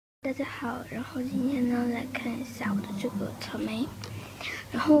大家好，然后今天呢来看一下我的这个草莓，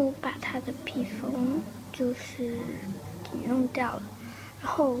然后我把它的披风就是给弄掉了，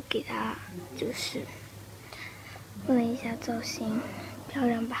然后给它就是问了一下造型，漂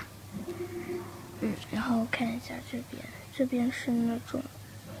亮吧？然后看一下这边是那种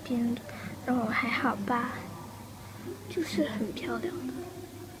边的，然后还好吧，就是很漂亮的。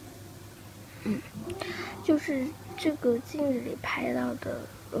就是这个镜子里拍到的，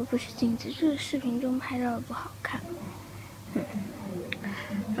不是镜子，就是视频中拍到的不好看。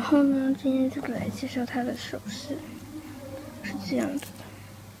然后呢，今天就来介绍它的首饰，是这样子的，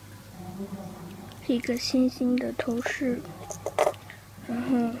是一个星星的头饰，然后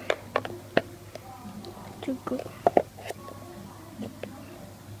这个，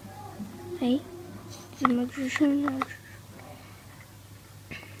怎么只剩下？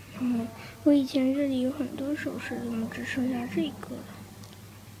我以前这里有很多首饰，怎么只剩下这个了？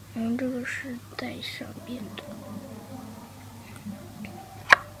然后这个是带上边的，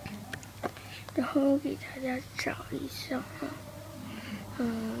然后我给大家找一下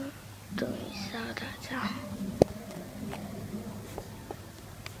等一下大家。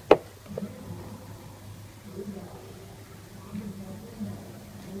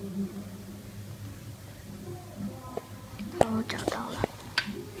我找到了，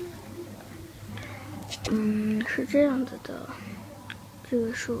是这样子的，这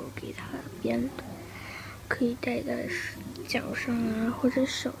个是我给它编的，可以戴在脚上啊或者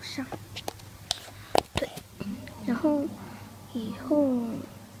手上。对，然后以后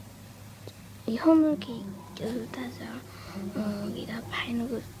呢，就是大家给它拍那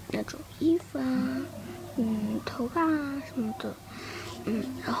种衣服啊，头发啊什么的，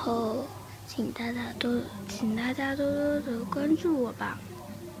然后请大家多多的关注我吧，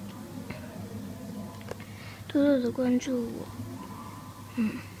多多的关注我，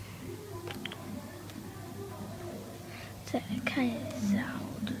再来看一下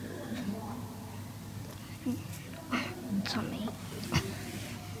我的草莓，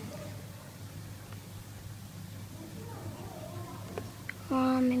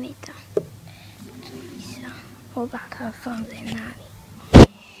哇，美美的，等一下，我把它放在那里。等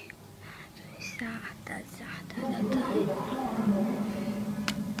一下，大家等。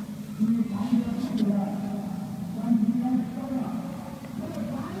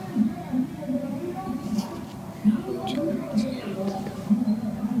然后就是这样子的。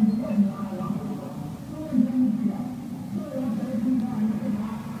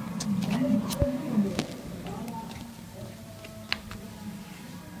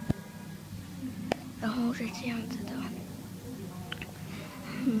然后是这样子的，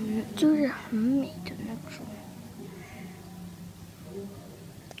就是很美的那种。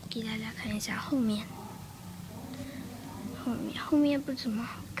给大家看一下后面不怎么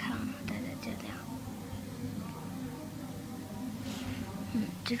好看，大家见谅。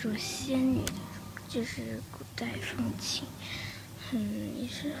这种仙女的，就是古代风情，也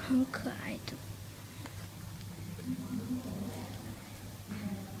是很可爱的。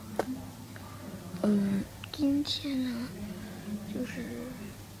今天呢，就是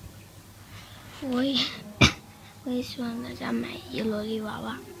我也希望大家买叶罗丽娃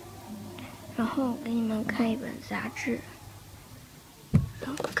娃，然后给你们看一本杂志，然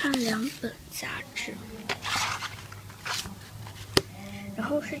后看2本杂志，然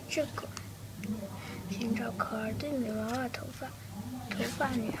后是这个寻找可爱的女娃娃头发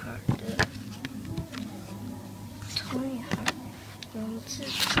女孩的头女孩，是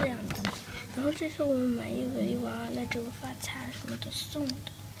这样子。然后这是我们买叶罗丽娃娃的这个发卡什么的送的，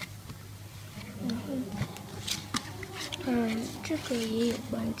然后这个也有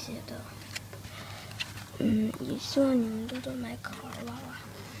关节的，也希望你们多买可爱娃娃，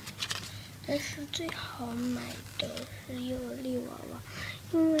但是最好买的是叶罗丽娃娃，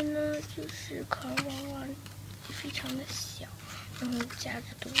因为呢就是可爱娃娃非常的小，然后价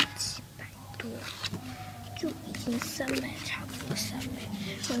值都是700多，就已经300，差不多300。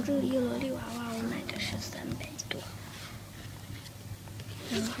然后这个叶罗丽娃娃我买的是300多，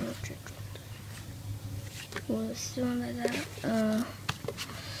然后这种的，我希望大家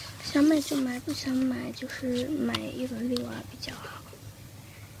想买就买，不想买就是买叶罗丽娃娃比较好。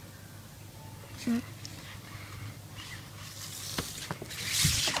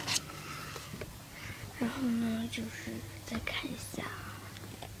然后呢，就是再看一下。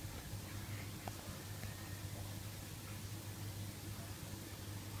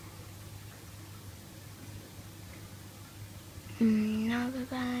那拜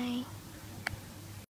拜。